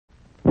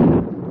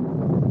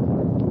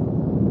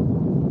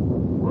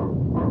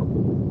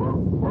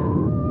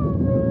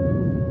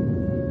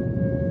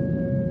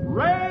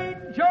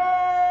Ranger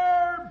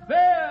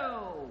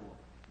Bill,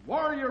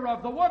 warrior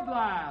of the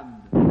woodland.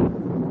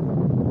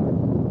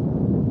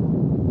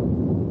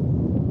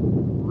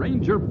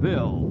 Ranger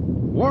Bill,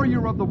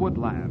 warrior of the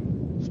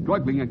woodland,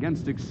 struggling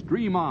against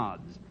extreme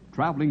odds,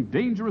 traveling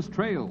dangerous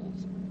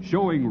trails,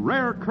 showing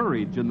rare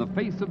courage in the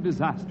face of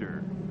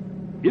disaster.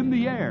 In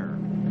the air.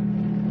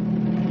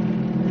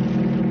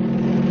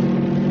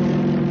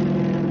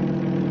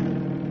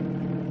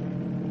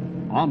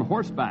 On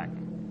horseback.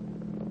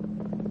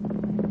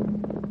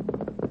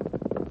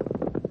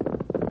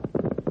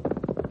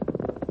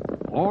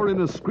 Or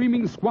in a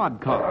screaming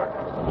squad car.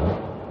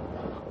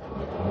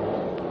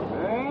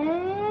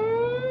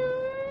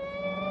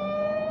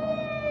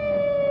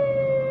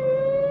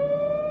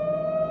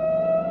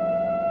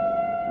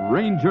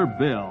 Ranger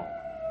Bill,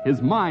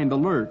 his mind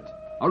alert,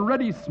 a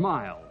ready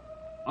smile,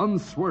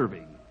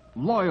 unswerving,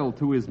 loyal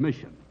to his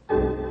mission.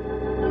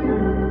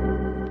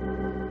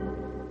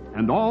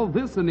 And all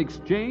this in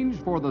exchange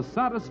for the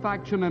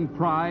satisfaction and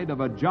pride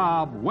of a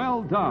job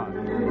well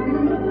done.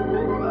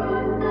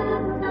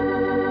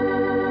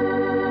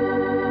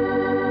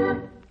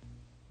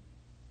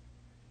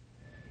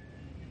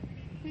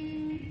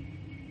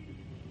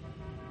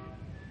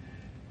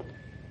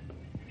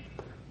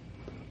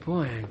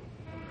 Boy,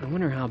 I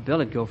wonder how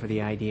Bill'd go for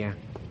the idea.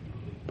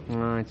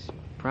 Well, it's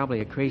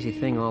probably a crazy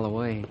thing all the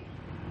way.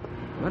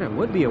 But it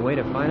would be a way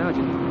to find out.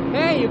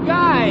 Hey, you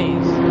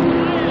guys!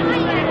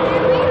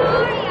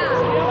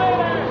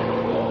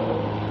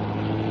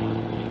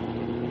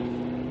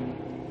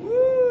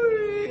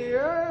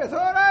 I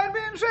thought I'd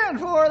been sent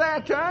for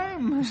that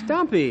time.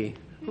 Stumpy,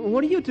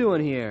 what are you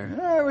doing here?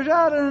 I was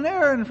out on an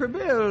errand for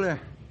Bill.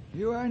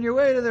 You on your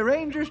way to the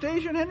ranger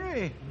station,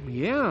 Henry?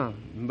 Yeah,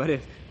 but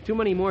if too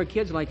many more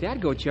kids like that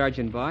go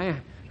charging by,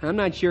 I'm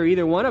not sure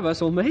either one of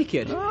us will make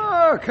it.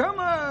 Oh, come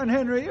on,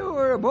 Henry. You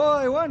were a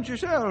boy once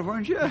yourself,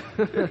 weren't you?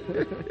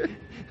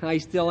 I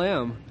still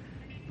am.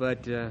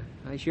 But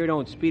I sure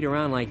don't speed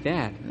around like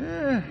that.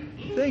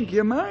 Think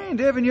you mind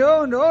having your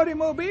own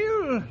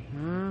automobile?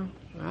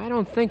 I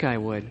don't think I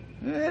would.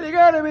 Well, you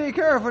gotta be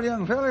careful,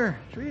 young feller.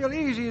 It's real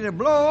easy to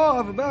blow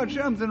off about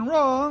something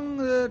wrong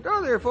that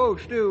other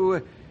folks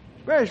do,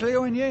 especially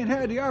when you ain't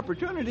had the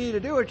opportunity to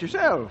do it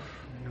yourself.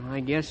 I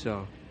guess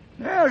so.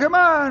 Well, come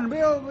on.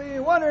 We'll be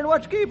wondering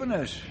what's keeping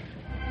us.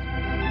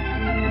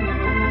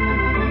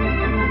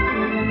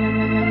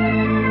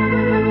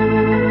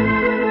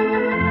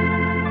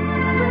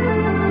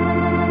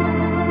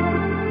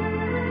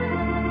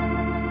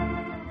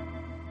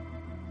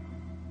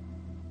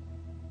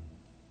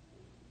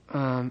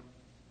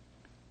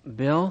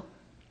 Bill?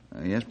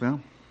 Yes, Bill?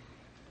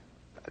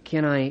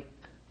 Can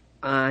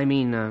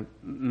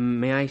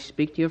may I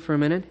speak to you for a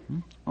minute?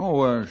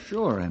 Oh,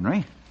 sure,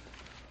 Henry.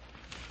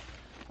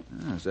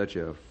 Such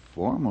a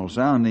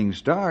formal-sounding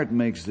start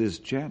makes this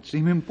chat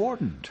seem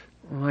important.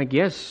 Well, I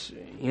guess,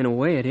 in a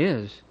way, it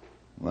is.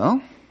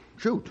 Well,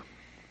 shoot.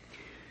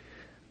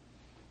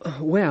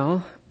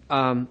 Well,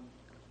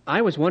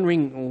 I was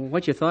wondering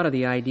what you thought of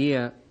the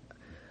idea.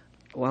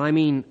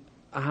 Well,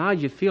 how'd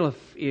you feel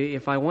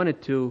if I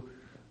wanted to,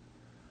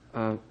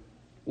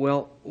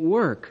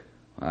 work?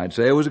 I'd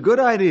say it was a good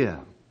idea.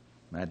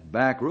 That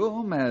back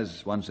room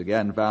has once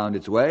again found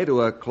its way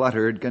to a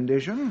cluttered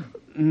condition.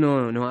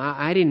 No,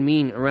 I didn't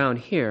mean around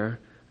here.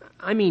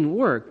 I mean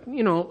work,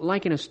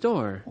 like in a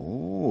store.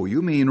 Oh,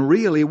 you mean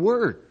really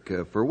work,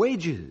 for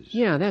wages?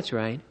 Yeah, that's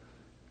right.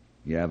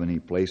 You have any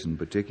place in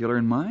particular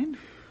in mind?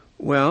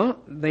 Well,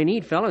 they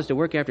need fellas to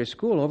work after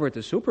school over at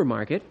the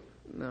supermarket.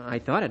 I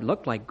thought it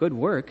looked like good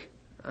work.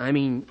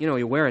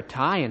 You wear a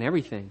tie and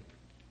everything.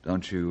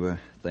 Don't you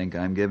think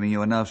I'm giving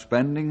you enough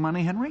spending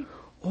money, Henry?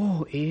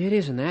 Oh, it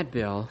isn't that,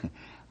 Bill.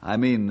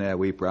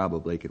 We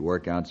probably could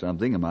work out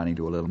something amounting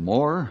to a little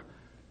more.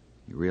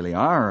 You really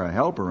are a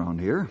help around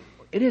here.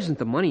 It isn't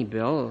the money,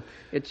 Bill.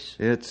 It's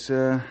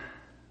that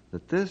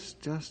this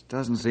just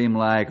doesn't seem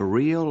like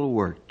real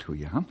work to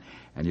you, huh?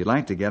 And you'd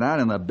like to get out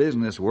in the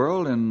business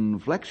world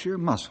and flex your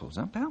muscles,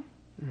 huh, pal?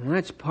 Well,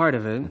 that's part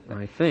of it,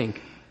 I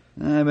think.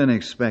 I've been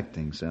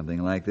expecting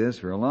something like this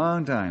for a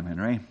long time,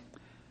 Henry.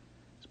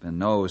 It's been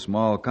no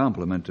small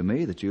compliment to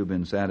me that you've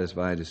been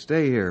satisfied to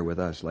stay here with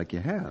us like you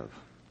have.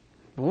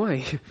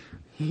 Boy,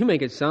 you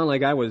make it sound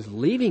like I was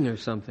leaving or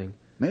something.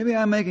 Maybe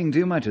I'm making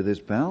too much of this,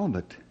 pal,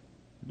 but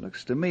it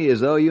looks to me as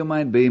though you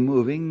might be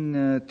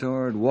moving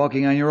toward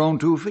walking on your own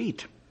 2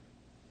 feet.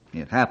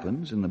 It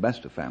happens in the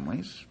best of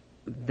families.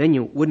 Then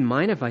you wouldn't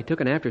mind if I took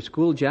an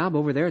after-school job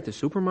over there at the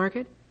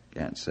supermarket?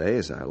 Can't say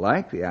as I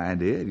like the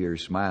idea of your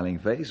smiling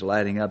face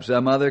lighting up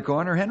some other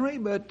corner, Henry,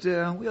 but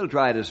we'll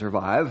try to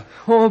survive.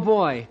 Oh,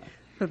 boy.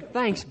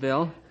 Thanks,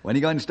 Bill. When are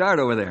you going to start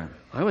over there?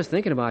 I was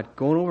thinking about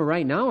going over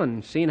right now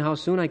and seeing how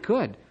soon I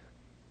could.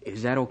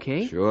 Is that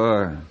okay?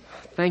 Sure.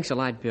 Thanks a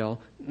lot, Bill.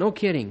 No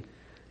kidding.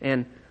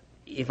 And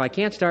if I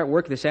can't start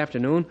work this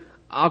afternoon,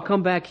 I'll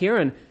come back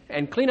here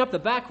and clean up the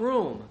back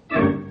room.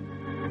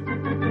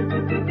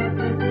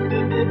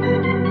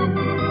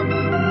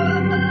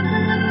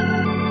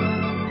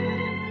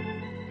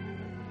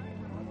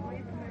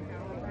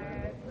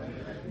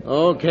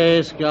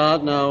 Okay,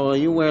 Scott. Now,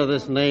 you wear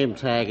this name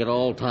tag at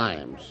all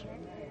times.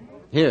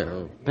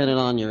 Here, pin it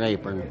on your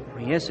apron.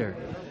 Yes, sir.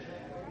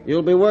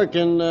 You'll be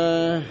working,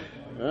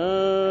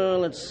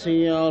 let's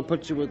see, I'll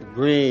put you with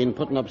Green,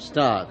 putting up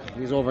stock.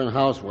 He's over in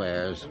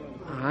housewares.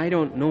 I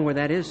don't know where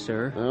that is,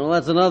 sir. Well,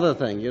 that's another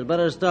thing. You'd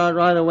better start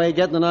right away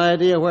getting an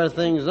idea where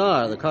things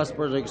are. The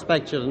customers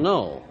expect you to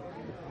know.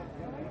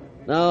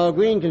 Now,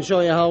 Green can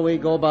show you how we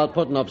go about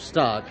putting up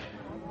stock.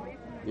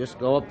 Just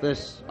go up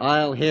this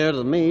aisle here to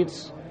the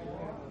meats.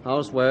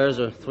 Housewares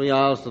are 3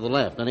 aisles to the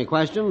left. Any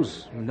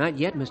questions? Not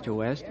yet, Mr.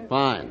 West.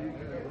 Fine.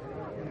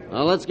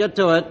 Now, let's get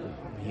to it.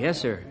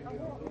 Yes, sir.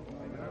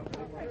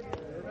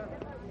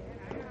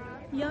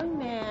 Young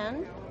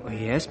man,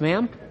 Yes,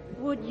 ma'am?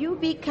 would you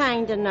be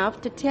kind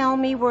enough to tell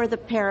me where the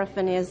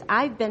paraffin is?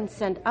 I've been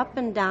sent up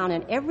and down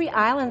in every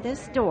aisle in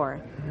this store.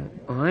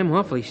 I'm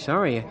awfully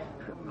sorry.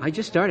 I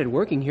just started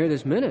working here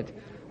this minute.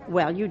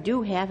 Well, you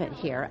do have it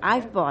here.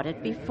 I've bought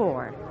it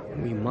before.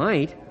 We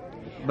might,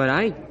 but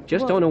I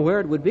just don't know where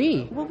it would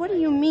be. Well, what do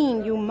you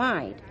mean you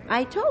might?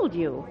 I told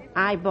you.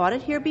 I bought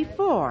it here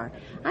before.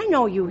 I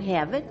know you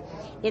have it.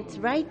 It's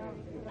right...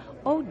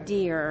 Oh,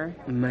 dear.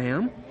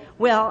 Ma'am?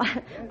 Well,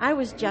 I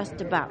was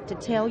just about to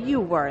tell you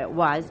where it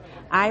was.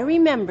 I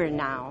remember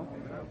now.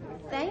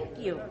 Thank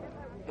you.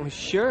 Oh,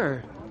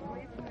 sure.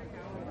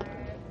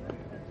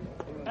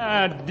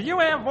 Do you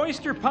have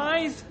oyster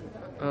pies?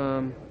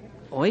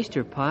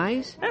 Oyster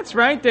pies? That's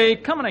right, they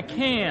come in a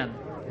can.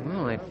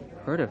 Well, I've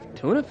heard of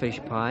tuna fish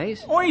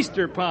pies.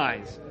 Oyster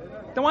pies.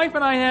 The wife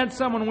and I had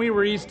some when we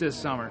were east this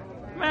summer.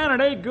 Man, are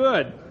they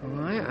good.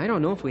 Well, I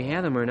don't know if we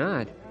have them or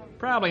not.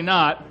 Probably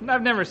not.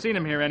 I've never seen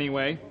them here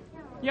anyway.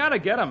 You ought to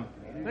get them.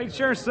 They'd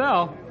sure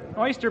sell.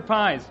 Oyster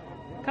pies.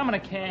 Come in a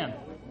can.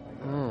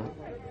 Oh,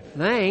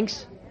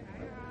 thanks.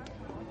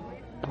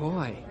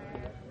 Boy.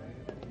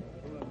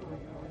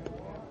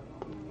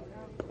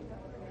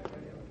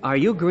 Are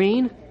you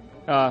Green?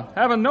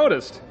 Haven't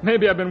noticed.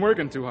 Maybe I've been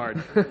working too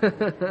hard.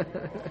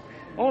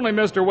 Only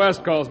Mr.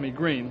 West calls me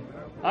Green.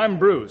 I'm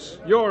Bruce.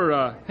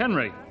 You're,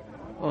 Henry.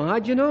 Oh,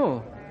 how'd you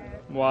know?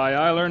 Why,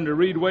 I learned to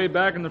read way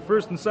back in the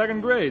first and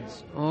second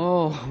grades.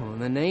 Oh,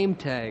 the name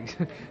tags.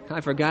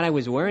 I forgot I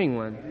was wearing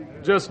one.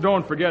 Just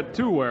don't forget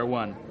to wear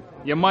one.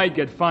 You might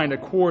get fined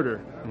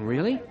 $25.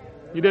 Really?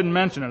 You didn't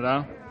mention it,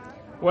 huh?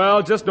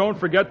 Well, just don't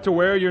forget to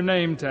wear your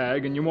name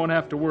tag and you won't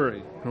have to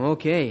worry.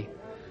 Okay.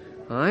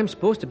 I'm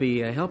supposed to be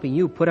helping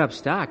you put up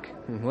stock,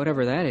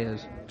 whatever that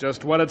is.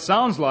 Just what it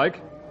sounds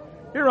like.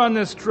 Here on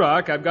this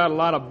truck, I've got a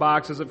lot of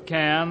boxes of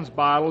cans,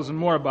 bottles, and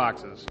more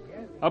boxes.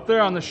 Up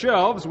there on the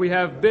shelves, we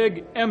have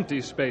big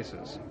empty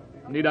spaces.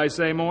 Need I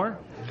say more?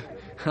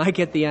 I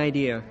get the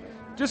idea.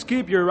 Just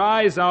keep your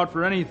eyes out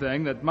for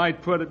anything that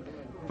might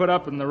put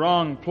up in the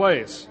wrong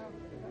place.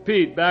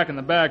 Pete, back in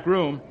the back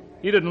room,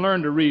 he didn't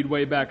learn to read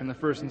way back in the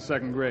first and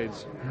second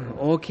grades.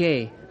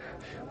 Okay.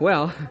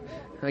 Well,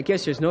 I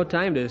guess there's no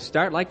time to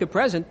start like the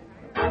present.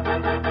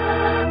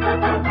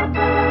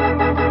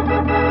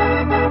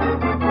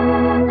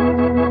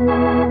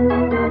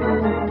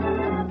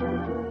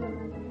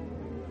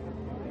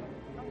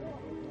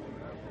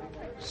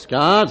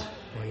 Scott,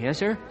 Oh, yes,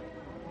 sir?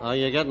 how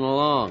you getting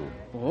along?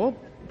 Oh,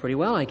 pretty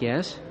well, I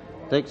guess.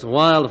 Takes a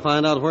while to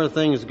find out where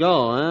things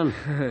go,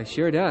 huh?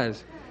 Sure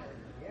does.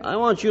 I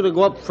want you to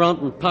go up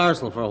front and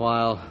parcel for a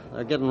while.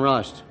 They're getting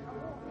rushed.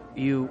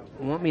 You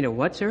want me to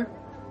what, sir?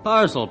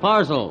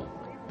 Parcel.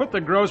 Put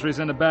the groceries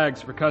into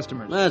bags for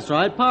customers. That's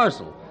right,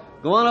 parcel.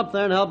 Go on up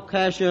there and help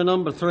cashier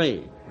number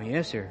 3. Oh,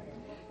 yes, sir.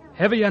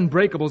 Heavy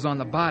unbreakables on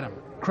the bottom,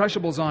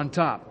 crushables on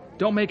top.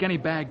 Don't make any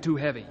bag too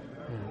heavy.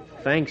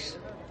 Thanks.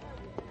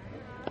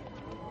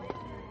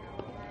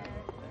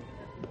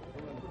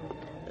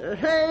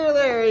 Hey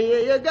there,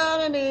 you got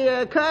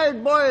any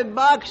cardboard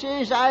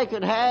boxes I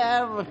could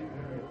have?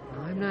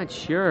 I'm not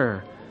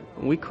sure.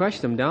 We crush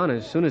them down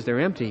as soon as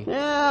they're empty.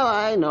 Well,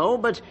 I know,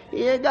 but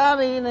you got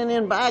anything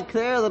in back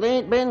there that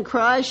ain't been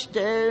crushed?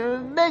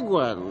 Big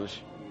ones.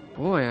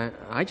 Boy,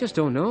 I just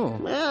don't know.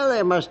 Well,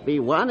 there must be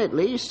one at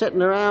least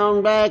sitting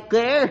around back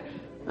there.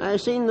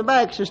 I've seen the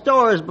backs of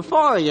stores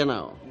before, you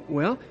know.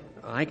 Well,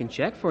 I can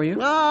check for you.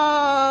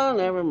 Oh,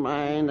 never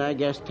mind. I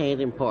guess 'tain't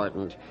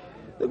important.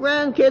 The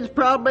grandkids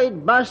probably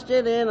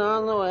busted in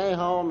on the way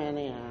home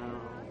anyhow.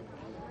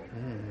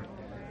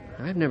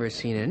 I've never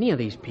seen any of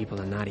these people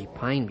in Knotty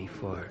Pine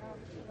before.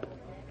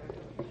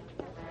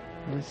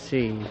 Let's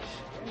see.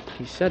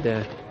 He said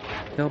to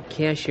help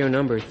cashier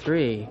number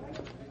 3.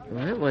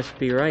 Well, that must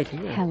be right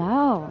here.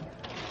 Hello.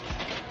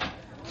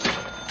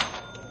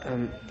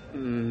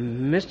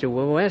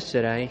 Mr. West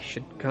said I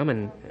should come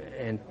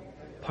and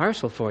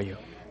parcel for you.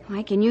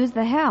 I can use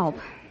the help.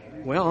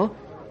 Well,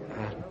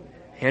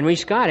 Henry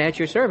Scott at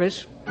your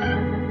service.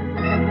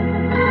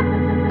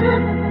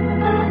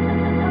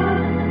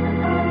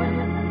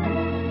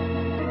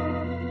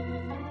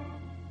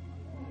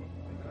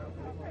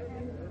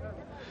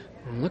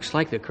 Looks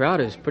like the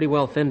crowd is pretty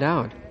well thinned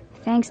out.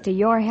 Thanks to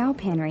your help,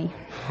 Henry.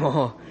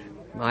 Oh,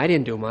 I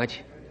didn't do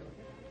much.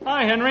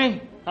 Hi,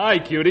 Henry. Hi,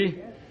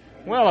 cutie.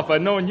 Well, if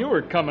I'd known you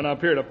were coming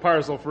up here to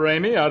parcel for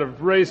Amy, I'd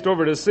have raced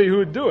over to see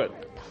who'd do it.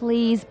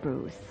 Please,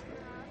 Bruce.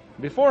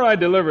 Before I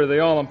deliver the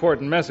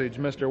all-important message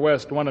Mr.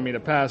 West wanted me to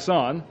pass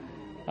on,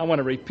 I want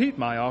to repeat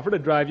my offer to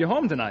drive you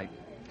home tonight.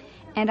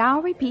 And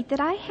I'll repeat that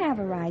I have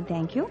a ride,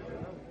 thank you.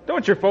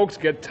 Don't your folks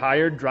get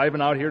tired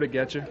driving out here to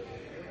get you?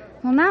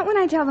 Well, not when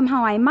I tell them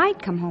how I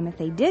might come home if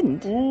they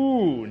didn't.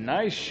 Ooh,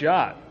 nice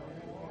shot.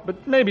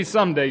 But maybe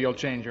someday you'll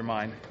change your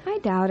mind. I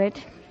doubt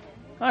it.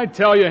 I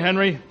tell you,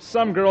 Henry,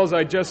 some girls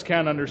I just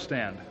can't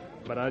understand.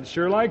 But I'd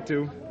sure like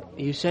to.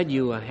 You said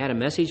you had a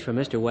message from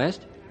Mr.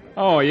 West?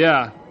 Oh,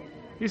 yeah.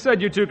 He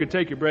said you two could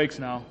take your breaks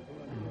now.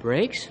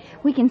 Breaks?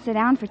 We can sit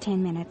down for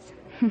 10 minutes.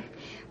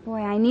 Boy,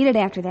 I need it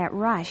after that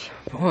rush.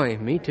 Boy,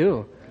 me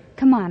too.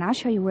 Come on, I'll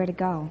show you where to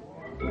go.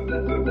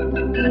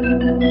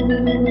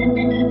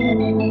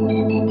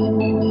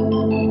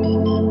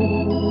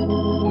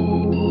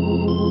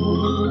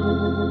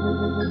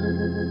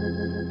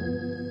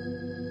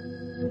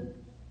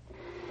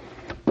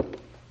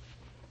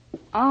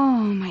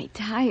 Oh, my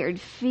tired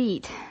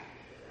feet.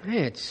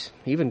 Hey, it's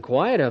even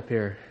quiet up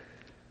here.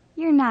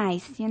 You're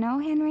nice, you know,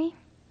 Henry.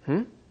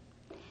 Hmm?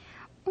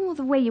 Oh,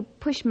 the way you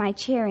pushed my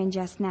chair in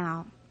just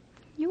now.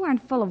 You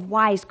aren't full of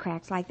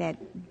wisecracks like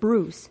that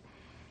Bruce.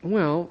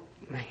 Well,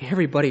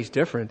 everybody's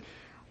different.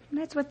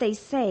 That's what they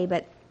say,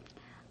 but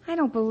I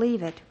don't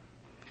believe it.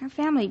 Our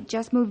family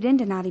just moved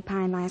into Knotty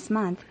Pine last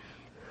month.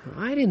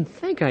 I didn't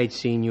think I'd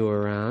seen you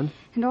around.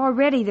 And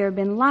already there have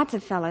been lots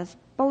of fellas,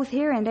 both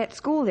here and at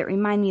school, that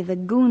remind me of the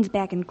goons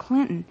back in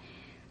Clinton.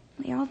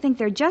 They all think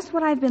they're just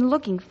what I've been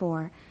looking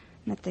for.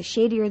 And that the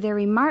shadier their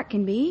remark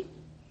can be,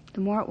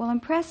 the more it will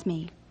impress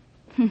me.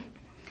 It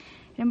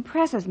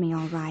impresses me,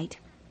 all right.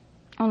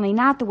 Only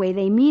not the way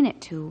they mean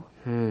it to.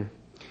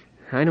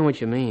 I know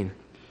what you mean.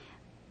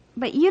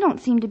 But you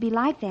don't seem to be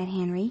like that,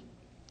 Henry.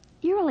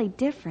 You're really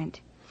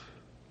different.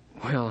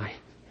 Well,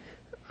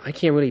 I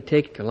can't really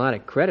take a lot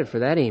of credit for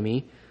that,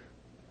 Amy.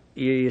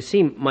 You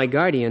see, my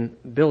guardian,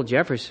 Bill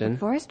Jefferson...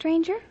 Forest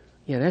ranger?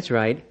 Yeah, that's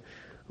right.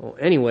 Well,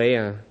 anyway,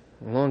 a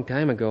long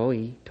time ago,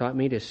 he taught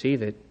me to see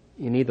that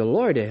you need the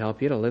Lord to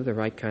help you to live the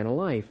right kind of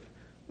life.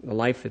 The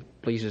life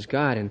that pleases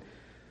God, and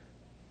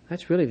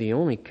that's really the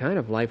only kind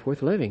of life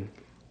worth living.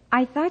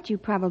 I thought you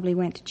probably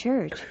went to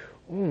church.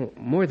 Oh,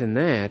 more than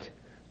that.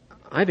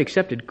 I've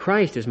accepted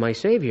Christ as my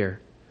Savior.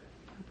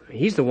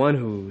 He's the one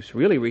who's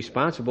really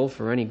responsible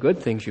for any good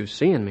things you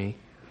see in me.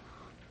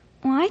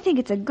 Well, I think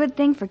it's a good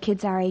thing for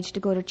kids our age to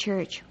go to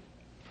church.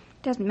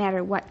 Doesn't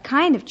matter what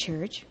kind of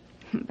church,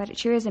 but it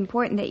sure is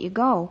important that you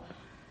go.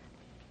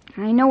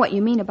 I know what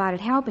you mean about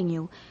it helping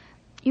you.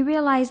 You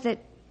realize that,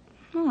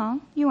 well,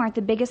 you aren't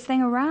the biggest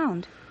thing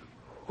around.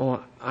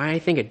 Oh, I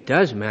think it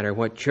does matter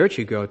what church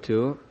you go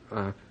to.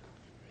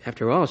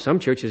 After all, some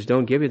churches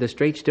don't give you the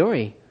straight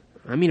story.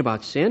 I mean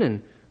about sin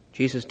and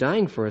Jesus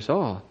dying for us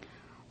all.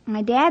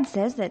 My dad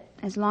says that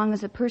as long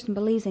as a person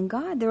believes in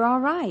God, they're all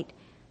right.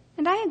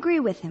 And I agree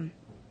with him.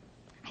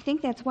 I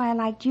think that's why I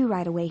liked you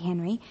right away,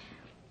 Henry.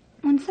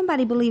 When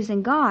somebody believes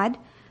in God,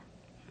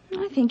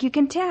 I think you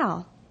can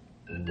tell.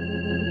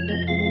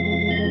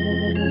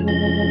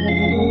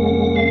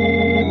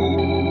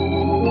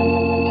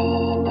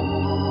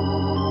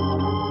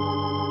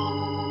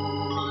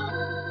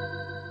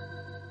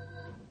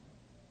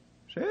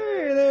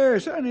 Say there,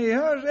 Sonny,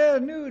 how's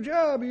that new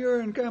job of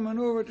yours coming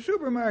over at the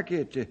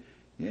supermarket?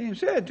 You ain't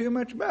said too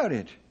much about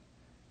it.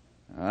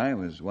 I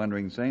was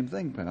wondering the same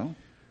thing, pal.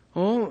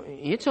 Oh,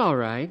 it's all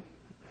right.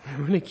 It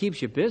really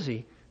keeps you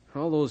busy.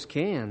 All those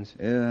cans.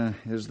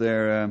 Is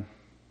there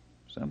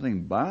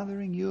something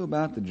bothering you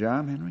about the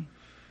job, Henry?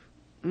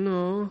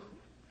 No,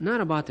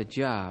 not about the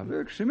job.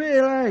 Looks to me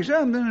like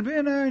something's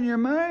been on your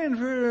mind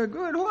for a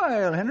good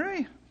while,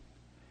 Henry.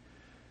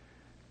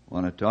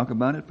 Want to talk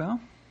about it, pal?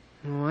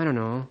 Oh, I don't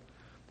know.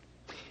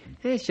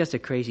 It's just a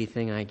crazy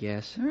thing, I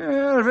guess.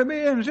 Well, for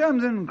being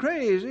something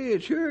crazy,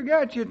 it sure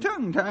got you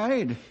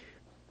tongue-tied.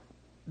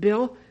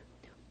 Bill,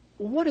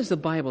 what does the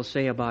Bible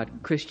say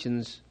about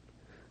Christians,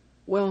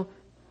 well,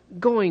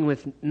 going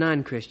with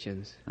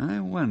non-Christians? I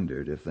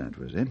wondered if that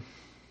was it.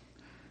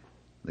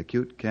 The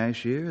cute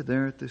cashier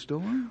there at the store?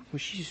 Well,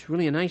 she's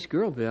really a nice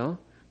girl, Bill.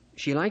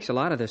 She likes a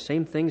lot of the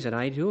same things that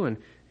I do,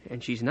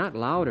 and she's not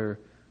loud or,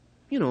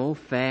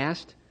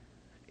 fast.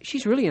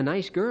 She's really a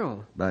nice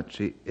girl. But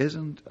she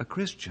isn't a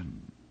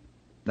Christian.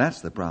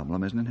 That's the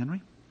problem, isn't it,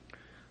 Henry?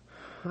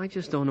 I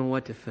just don't know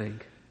what to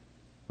think.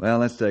 Well,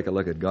 let's take a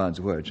look at God's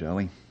Word, shall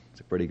we?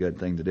 It's a pretty good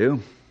thing to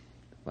do.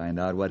 Find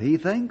out what He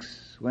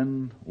thinks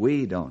when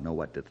we don't know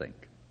what to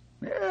think.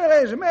 Well,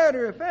 as a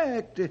matter of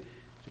fact, it's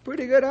a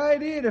pretty good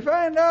idea to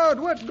find out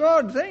what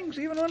God thinks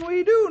even when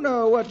we do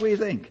know what we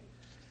think.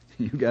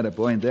 You got a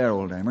point there,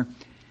 old-timer.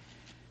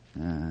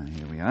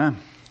 Here we are.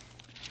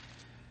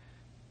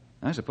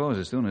 I suppose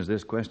as soon as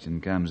this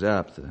question comes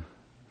up, the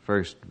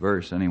first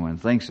verse anyone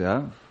thinks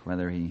of,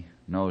 whether he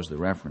knows the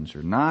reference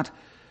or not,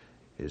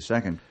 is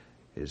 2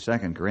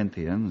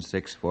 Corinthians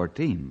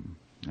 6:14,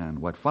 and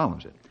what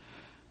follows it.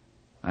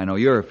 I know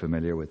you're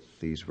familiar with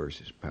these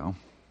verses, pal.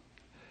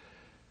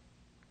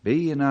 Be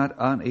ye not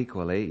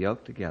unequally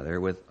yoked together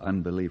with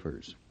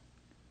unbelievers.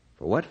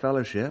 For what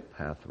fellowship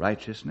hath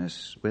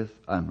righteousness with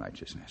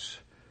unrighteousness?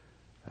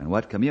 And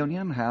what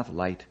communion hath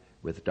light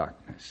with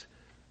darkness?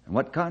 And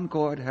what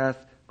concord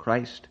hath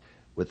Christ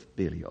with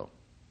Belial?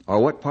 Or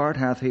what part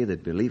hath he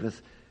that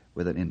believeth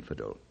with an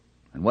infidel?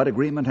 And what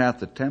agreement hath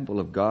the temple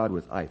of God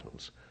with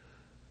idols?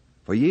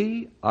 For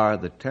ye are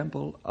the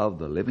temple of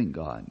the living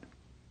God.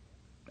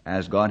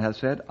 As God hath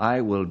said,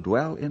 I will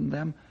dwell in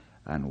them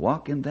and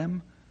walk in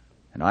them,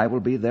 and I will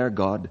be their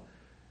God,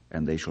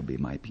 and they shall be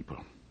my people.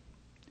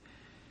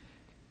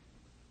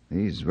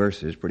 These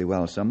verses pretty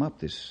well sum up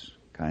this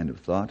kind of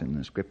thought in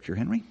the Scripture,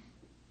 Henry.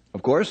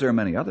 Of course, there are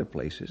many other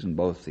places in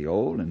both the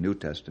Old and New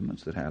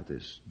Testaments that have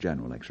this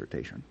general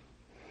exhortation.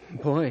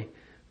 Boy,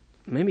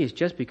 maybe it's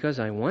just because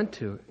I want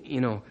to,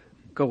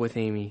 go with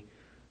Amy.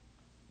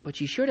 But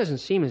she sure doesn't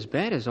seem as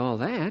bad as all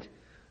that.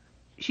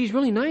 She's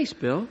really nice,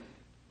 Bill.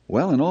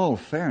 Well, in all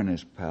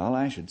fairness, pal,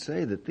 I should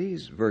say that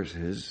these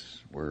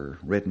verses were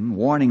written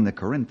warning the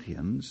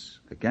Corinthians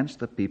against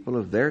the people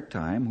of their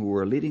time who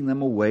were leading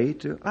them away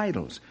to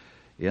idols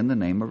in the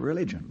name of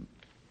religion.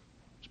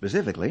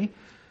 Specifically,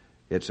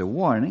 it's a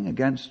warning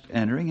against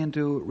entering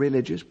into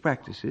religious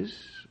practices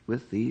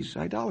with these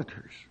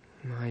idolaters.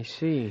 I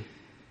see.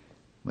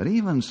 But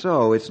even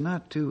so, it's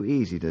not too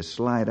easy to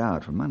slide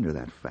out from under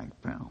that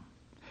fact, pal.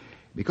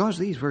 Because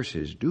these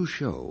verses do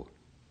show,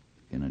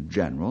 in a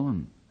general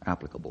and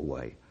applicable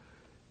way,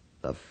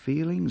 the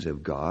feelings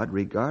of God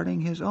regarding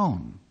his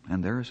own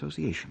and their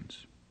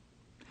associations.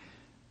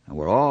 Now,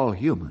 we're all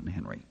human,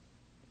 Henry.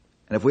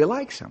 And if we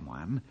like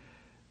someone,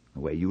 the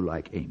way you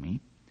like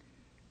Amy,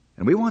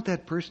 and we want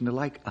that person to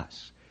like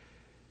us,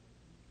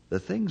 the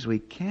things we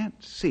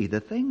can't see, the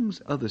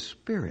things of the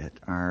Spirit,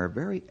 are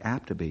very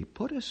apt to be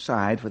put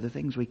aside for the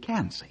things we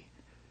can see.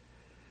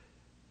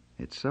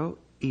 It's so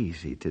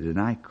easy to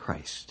deny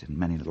Christ in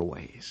many little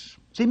ways,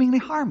 seemingly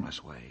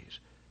harmless ways,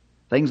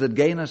 things that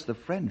gain us the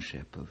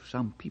friendship of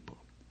some people.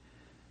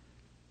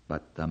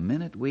 But the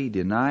minute we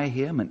deny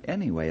him in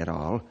any way at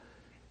all,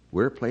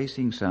 we're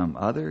placing some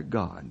other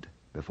God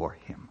before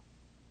him,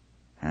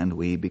 and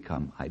we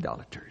become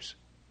idolaters.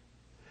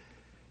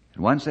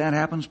 And once that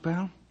happens,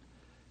 pal,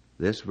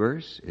 this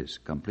verse is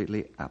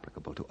completely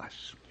applicable to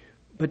us.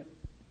 But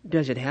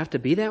does it have to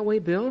be that way,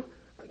 Bill?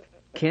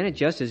 Can't it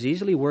just as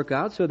easily work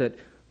out so that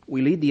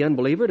we lead the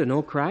unbeliever to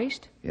know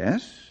Christ?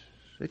 Yes,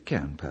 it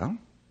can, pal.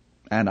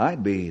 And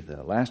I'd be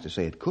the last to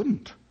say it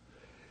couldn't.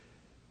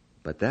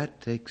 But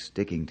that takes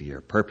sticking to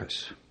your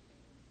purpose.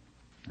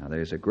 Now,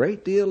 there's a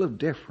great deal of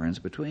difference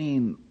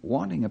between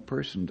wanting a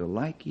person to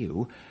like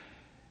you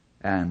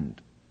and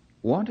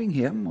wanting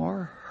him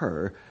or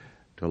her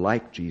to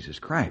like Jesus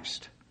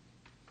Christ.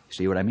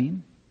 See what I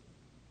mean?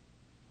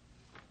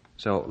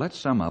 So let's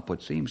sum up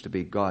what seems to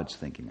be God's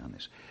thinking on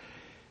this.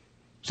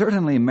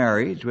 Certainly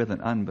marriage with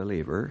an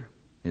unbeliever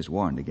is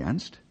warned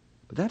against,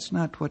 but that's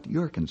not what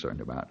you're concerned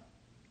about.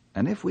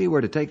 And if we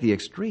were to take the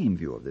extreme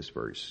view of this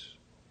verse,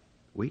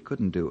 we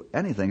couldn't do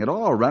anything at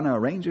all, run a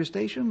ranger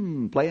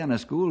station, play on a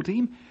school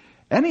team,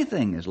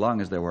 anything as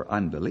long as there were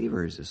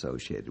unbelievers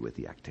associated with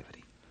the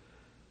activity.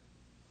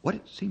 What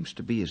it seems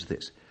to be is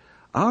this.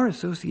 Our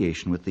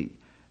association with the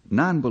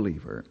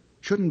non-believer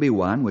shouldn't be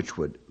one which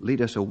would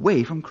lead us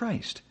away from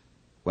Christ.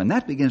 When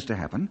that begins to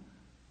happen,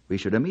 we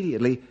should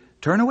immediately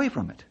turn away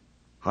from it,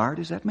 hard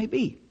as that may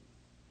be.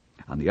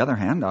 On the other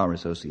hand, our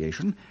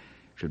association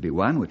should be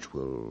one which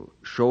will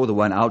show the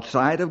one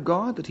outside of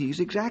God that he's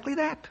exactly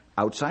that,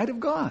 outside of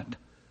God,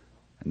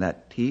 and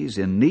that he's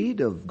in need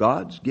of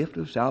God's gift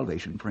of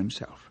salvation for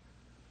himself.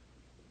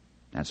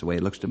 That's the way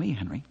it looks to me,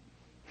 Henry.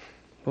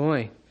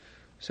 Boy,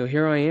 so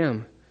here I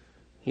am.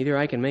 Either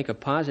I can make a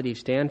positive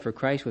stand for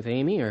Christ with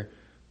Amy, or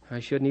I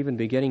shouldn't even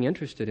be getting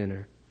interested in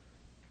her.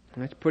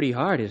 That's pretty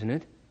hard, isn't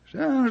it?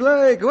 Sounds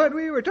like what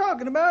we were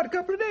talking about a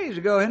couple of days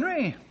ago,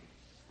 Henry.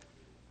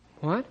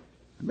 What?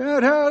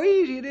 About how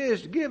easy it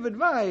is to give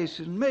advice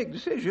and make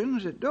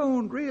decisions that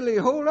don't really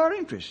hold our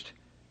interest.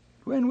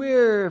 When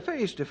we're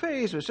face to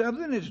face with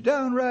something that's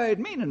downright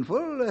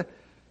meaningful,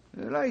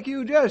 like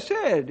you just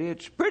said,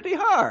 it's pretty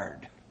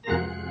hard.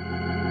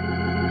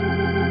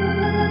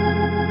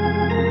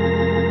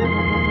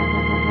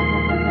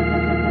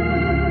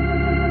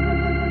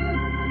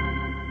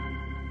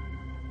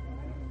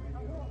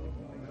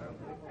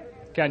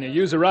 Can you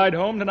use a ride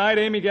home tonight,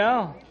 Amy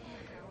gal?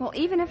 Well,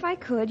 even if I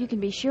could, you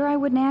can be sure I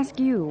wouldn't ask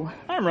you.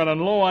 I'm running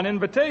low on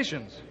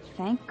invitations.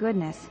 Thank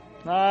goodness.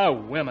 Ah,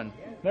 women.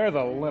 They're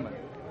the limit.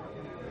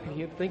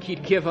 You'd think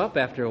he'd give up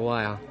after a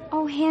while.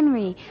 Oh,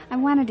 Henry, I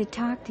wanted to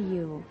talk to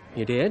you.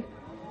 You did?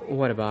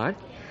 What about?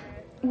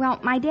 Well,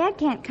 my dad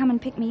can't come and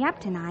pick me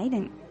up tonight,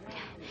 and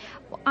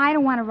I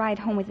don't want to ride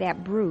home with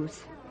that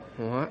Bruce.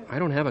 Well, I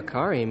don't have a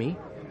car, Amy.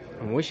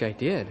 I wish I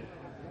did.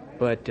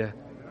 But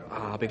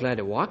I'll be glad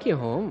to walk you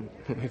home.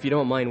 If you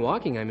don't mind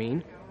walking, I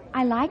mean.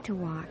 I like to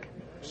walk.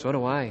 So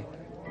do I.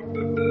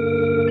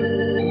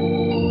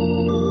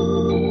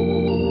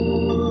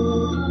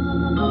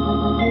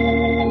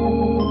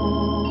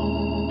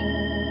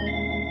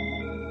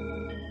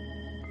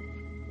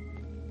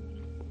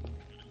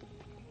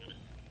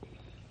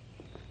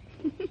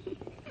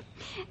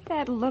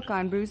 That look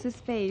on Bruce's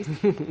face.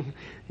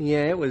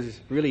 Yeah, it was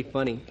really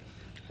funny.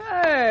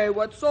 Hey,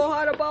 what's so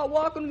hot about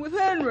walking with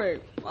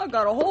Henry? I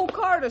got a whole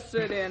car to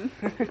sit in.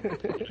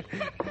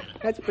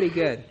 That's pretty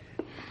good.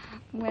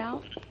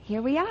 Well,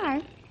 here we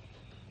are.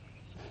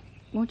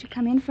 Won't you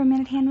come in for a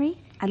minute, Henry?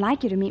 I'd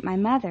like you to meet my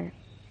mother.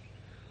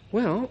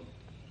 Well,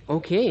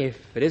 okay, if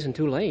it isn't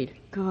too late.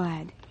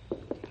 Good.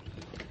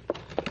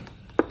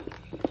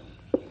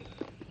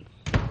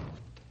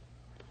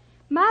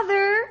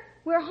 Mother,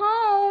 we're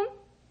home.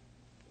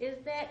 Is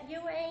that you,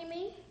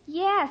 Amy?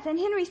 Yes, and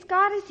Henry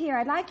Scott is here.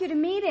 I'd like you to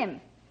meet him.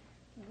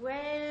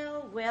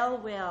 Well, well,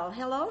 well.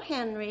 Hello,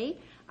 Henry.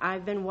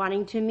 I've been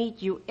wanting to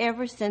meet you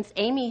ever since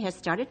Amy has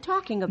started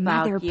talking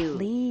about Mother, you.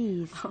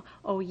 please.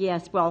 Oh,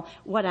 yes. Well,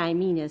 what I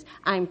mean is,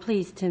 I'm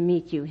pleased to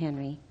meet you,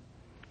 Henry.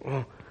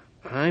 Well,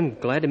 I'm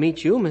glad to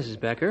meet you, Mrs.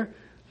 Becker.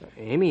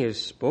 Amy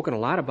has spoken a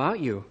lot about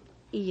you.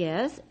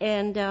 Yes,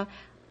 and,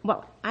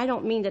 well, I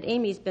don't mean that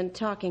Amy's been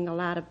talking a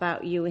lot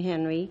about you,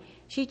 Henry.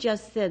 She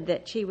just said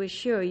that she was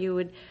sure you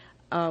would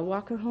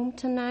walk her home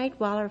tonight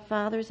while her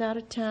father's out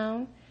of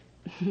town.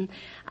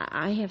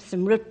 I have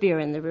some root beer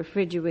in the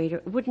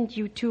refrigerator. Wouldn't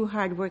you two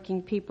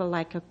hard-working people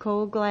like a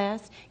cold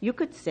glass? You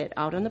could sit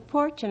out on the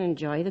porch and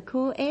enjoy the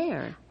cool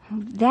air.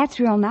 That's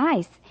real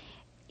nice.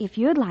 If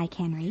you'd like,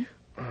 Henry.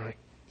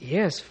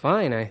 Yes,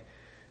 fine.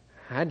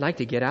 I'd like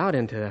to get out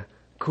into the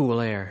cool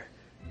air.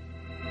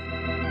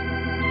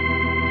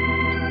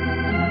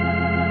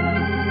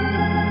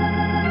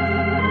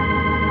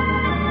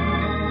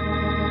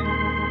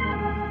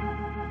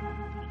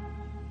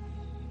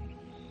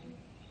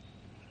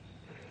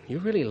 You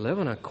really live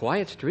on a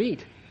quiet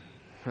street.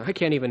 I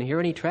can't even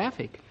hear any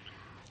traffic.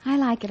 I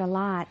like it a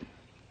lot.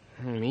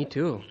 Me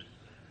too.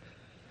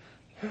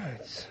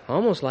 It's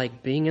almost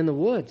like being in the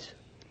woods.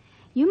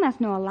 You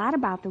must know a lot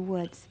about the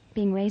woods,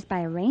 being raised by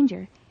a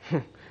ranger.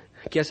 I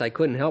guess I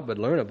couldn't help but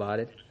learn about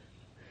it.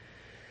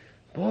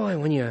 Boy,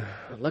 when you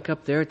look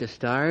up there at the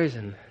stars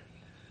and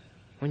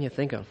when you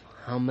think of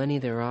how many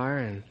there are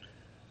and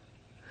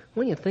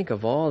when you think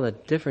of all the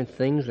different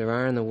things there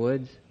are in the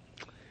woods,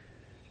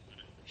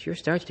 sure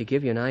starts to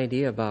give you an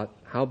idea about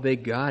how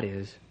big God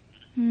is.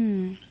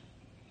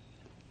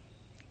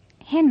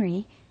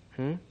 Henry?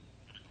 Hmm?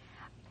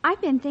 I've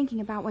been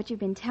thinking about what you've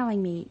been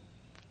telling me.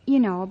 You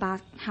know,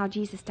 about how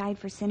Jesus died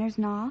for sinners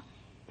and all.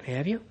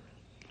 Have you?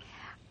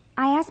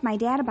 I asked my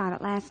dad about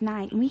it last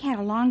night, and we had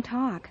a long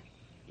talk.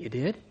 You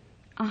did?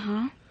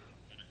 Uh-huh.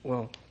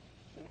 Well,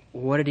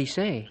 what did he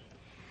say?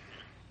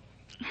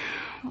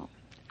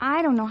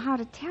 I don't know how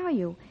to tell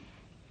you.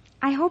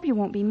 I hope you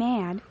won't be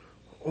mad.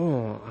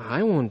 Oh,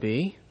 I won't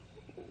be.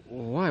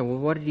 Why?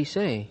 What did he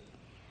say?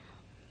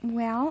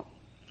 Well,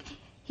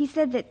 he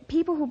said that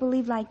people who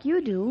believe like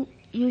you do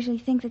usually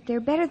think that they're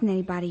better than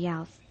anybody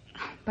else.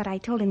 But I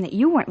told him that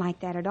you weren't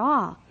like that at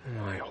all.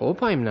 I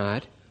hope I'm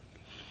not.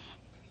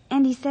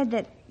 And he said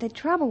that the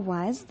trouble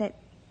was that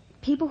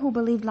people who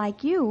believe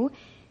like you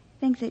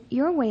think that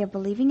your way of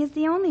believing is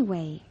the only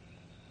way.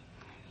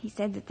 He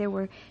said that there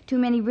were too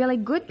many really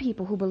good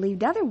people who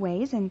believed other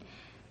ways and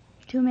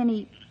too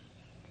many,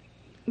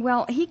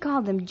 well, he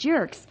called them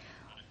jerks,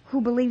 who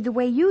believed the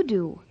way you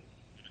do.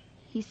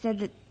 He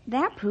said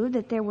that proved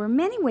that there were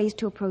many ways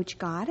to approach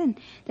God and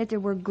that there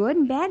were good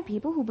and bad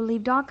people who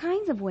believed all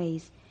kinds of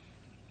ways.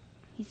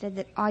 He said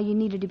that all you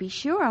needed to be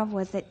sure of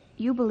was that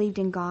you believed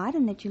in God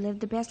and that you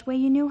lived the best way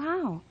you knew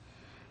how.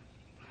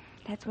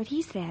 That's what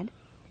he said.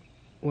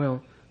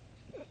 Well,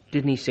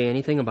 didn't he say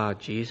anything about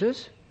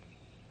Jesus?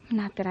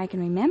 Not that I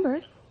can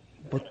remember.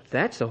 But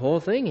that's the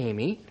whole thing,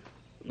 Amy.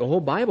 The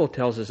whole Bible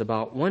tells us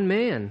about one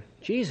man,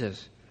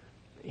 Jesus.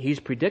 He's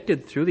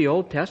predicted through the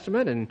Old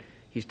Testament, and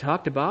he's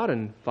talked about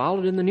and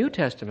followed in the New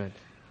Testament.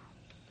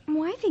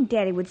 Well, I think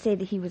Daddy would say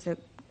that he was a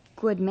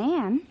good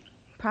man,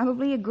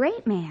 probably a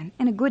great man,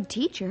 and a good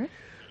teacher.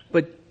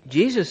 But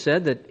Jesus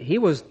said that he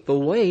was the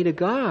way to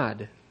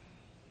God.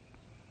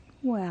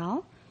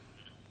 Well,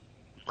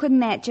 couldn't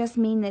that just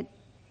mean that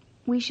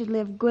we should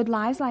live good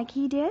lives like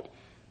he did?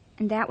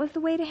 And that was the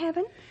way to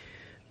heaven?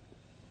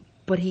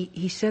 But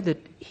he said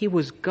that he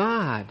was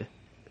God.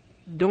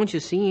 Don't you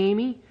see,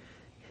 Amy?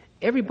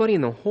 Everybody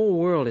in the whole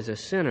world is a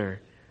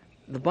sinner.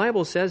 The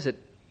Bible says that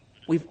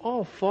we've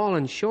all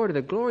fallen short of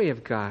the glory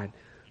of God.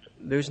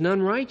 There's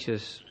none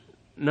righteous,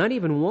 not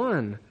even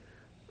one.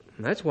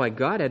 That's why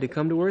God had to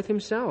come to earth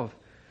himself.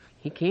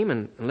 He came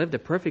and lived a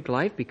perfect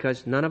life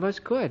because none of us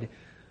could.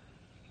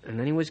 And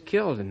then he was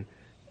killed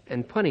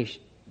and punished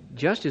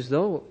just as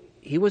though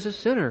he was a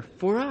sinner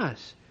for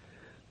us,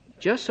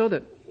 just so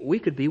that we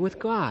could be with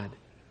God.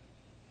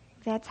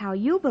 That's how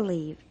you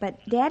believe, but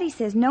Daddy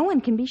says no one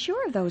can be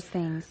sure of those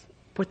things.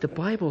 But the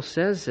Bible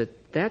says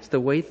that that's the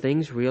way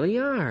things really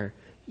are.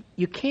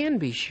 You can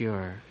be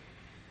sure.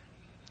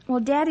 Well,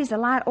 Daddy's a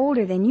lot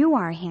older than you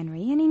are,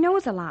 Henry, and he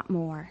knows a lot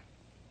more.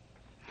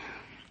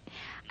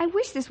 I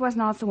wish this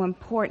wasn't all so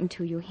important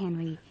to you,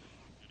 Henry.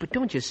 But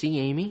don't you see,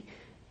 Amy?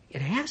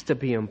 It has to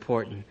be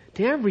important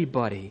to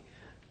everybody.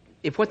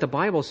 If what the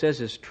Bible says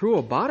is true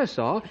about us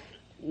all,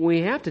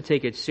 we have to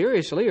take it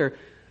seriously, or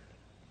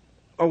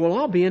or we'll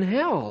all be in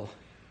hell.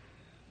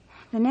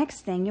 The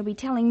next thing, you'll be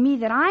telling me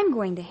that I'm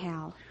going to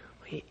hell.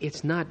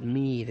 It's not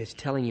me that's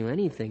telling you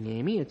anything,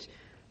 Amy.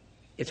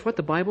 It's what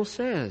the Bible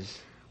says.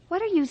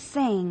 What are you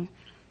saying?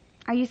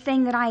 Are you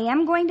saying that I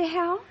am going to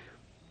hell?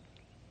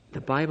 The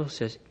Bible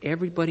says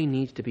everybody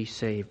needs to be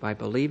saved by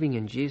believing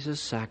in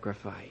Jesus'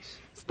 sacrifice.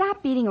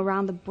 Stop beating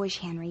around the bush,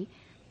 Henry.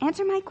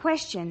 Answer my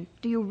question.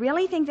 Do you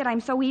really think that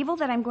I'm so evil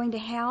that I'm going to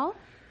hell?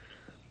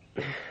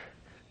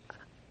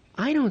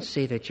 I don't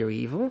say that you're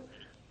evil.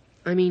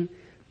 I mean,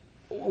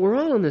 we're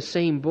all in the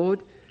same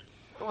boat.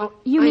 Well,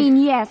 you mean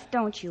yes,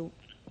 don't you?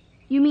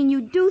 You mean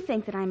you do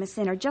think that I'm a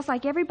sinner, just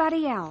like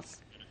everybody else?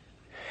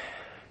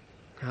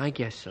 I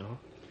guess so.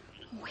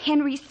 Oh,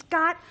 Henry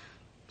Scott,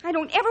 I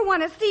don't ever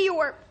want to see you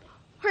or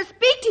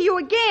speak to you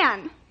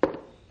again.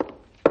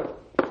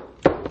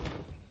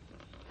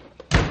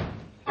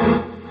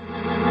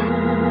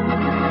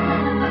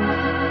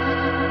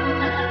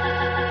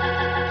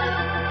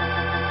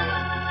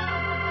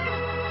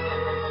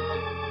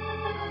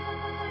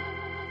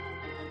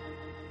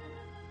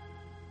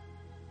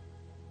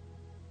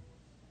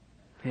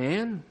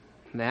 And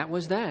that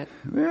was that.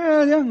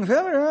 Well, young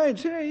feller, I'd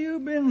say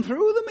you've been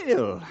through the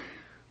mill.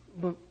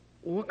 But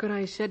what could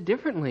I have said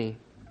differently?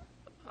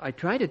 I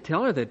tried to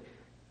tell her that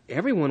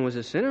everyone was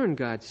a sinner in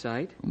God's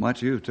sight. From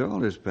what you've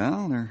told us,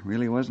 pal, there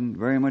really wasn't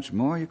very much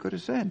more you could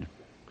have said.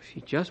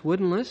 She just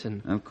wouldn't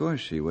listen. Of course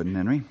she wouldn't,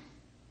 Henry.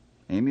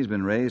 Amy's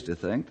been raised to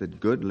think that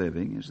good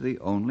living is the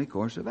only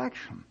course of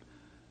action.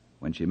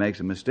 When she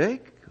makes a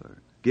mistake or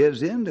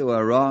gives in to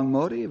a wrong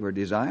motive or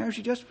desire,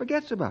 she just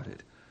forgets about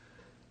it.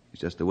 It's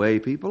just the way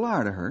people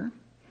are to her.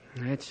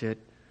 That's it.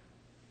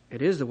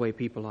 It is the way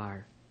people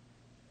are.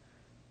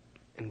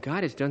 And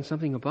God has done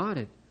something about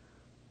it.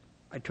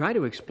 I try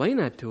to explain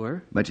that to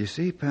her. But you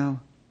see,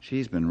 pal,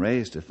 she's been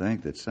raised to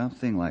think that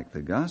something like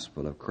the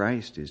gospel of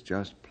Christ is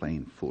just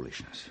plain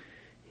foolishness.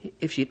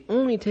 If she'd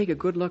only take a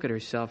good look at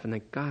herself in the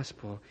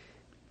gospel,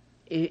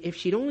 if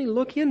she'd only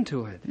look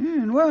into it.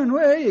 In one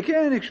way, you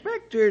can't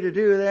expect her to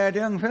do that,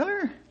 young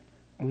feller.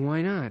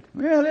 Why not?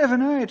 Well, if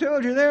I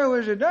told you there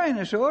was a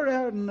dinosaur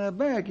out in the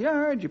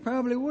backyard, you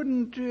probably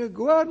wouldn't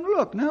go out and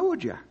look, now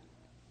would you?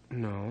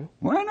 No.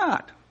 Why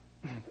not?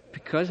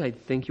 Because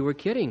I'd think you were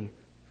kidding.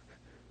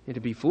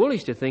 It'd be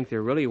foolish to think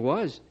there really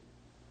was.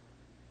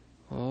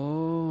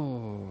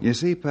 Oh. You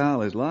see,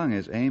 pal, as long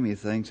as Amy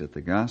thinks that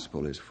the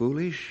gospel is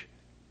foolish,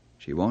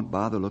 she won't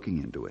bother looking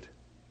into it.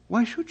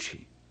 Why should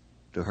she?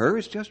 To her,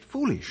 it's just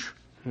foolish.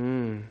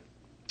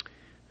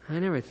 I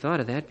never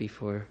thought of that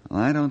before. Well,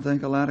 I don't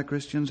think a lot of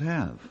Christians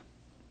have.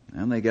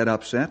 And they get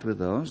upset with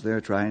those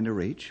they're trying to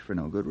reach for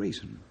no good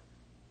reason.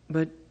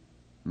 But...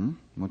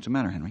 What's the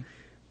matter, Henry?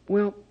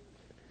 Well,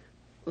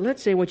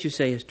 let's say what you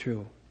say is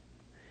true.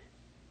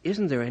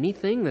 Isn't there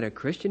anything that a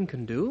Christian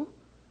can do?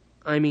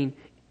 I mean,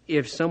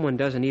 if someone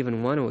doesn't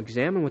even want to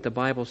examine what the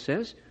Bible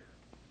says,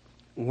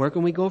 where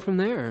can we go from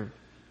there?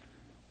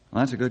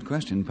 Well, that's a good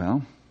question,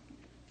 pal.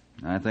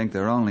 I think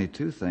there are only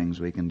two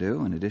things we can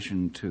do, in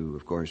addition to,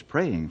 of course,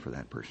 praying for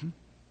that person.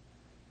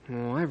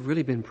 Oh, I've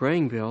really been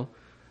praying, Bill.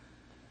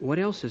 What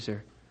else is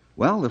there?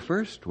 Well, the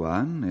first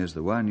one is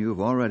the one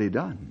you've already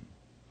done.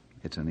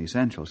 It's an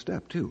essential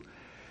step, too.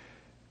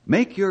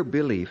 Make your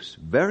beliefs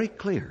very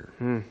clear.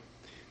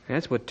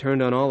 That's what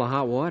turned on all the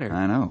hot water.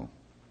 I know.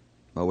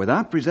 But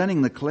without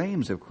presenting the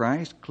claims of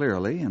Christ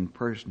clearly and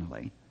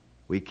personally,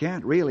 we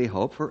can't really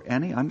hope for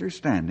any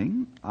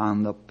understanding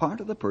on the part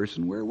of the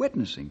person we're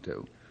witnessing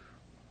to.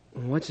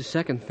 What's the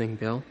second thing,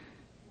 Bill?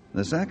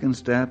 The second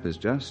step is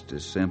just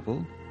as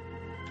simple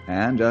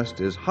and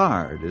just as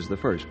hard as the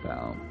first,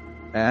 pal.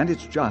 And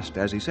it's just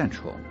as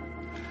essential.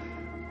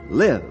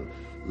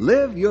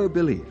 Live your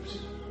beliefs.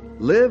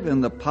 Live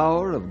in the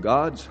power of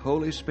God's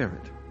Holy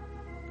Spirit.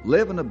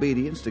 Live in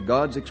obedience to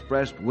God's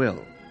expressed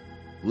will.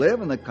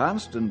 Live in the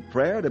constant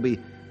prayer to be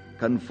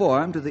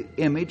conformed to the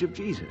image of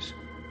Jesus.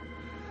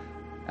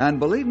 And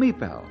believe me,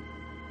 pal,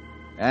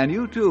 and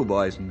you too,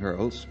 boys and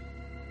girls,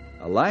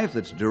 a life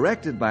that's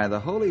directed by the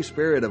Holy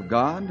Spirit of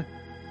God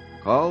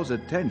calls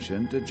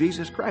attention to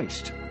Jesus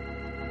Christ.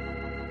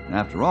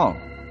 After all,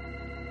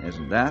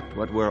 isn't that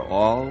what we're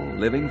all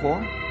living for?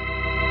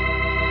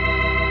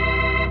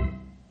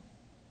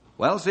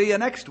 Well, see you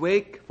next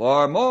week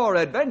for more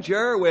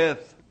adventure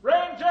with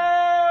Ranger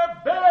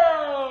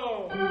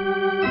Bill!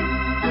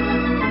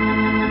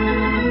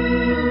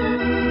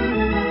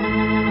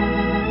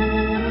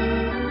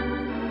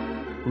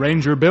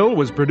 Ranger Bill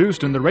was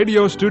produced in the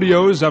radio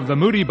studios of the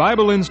Moody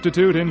Bible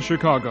Institute in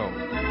Chicago.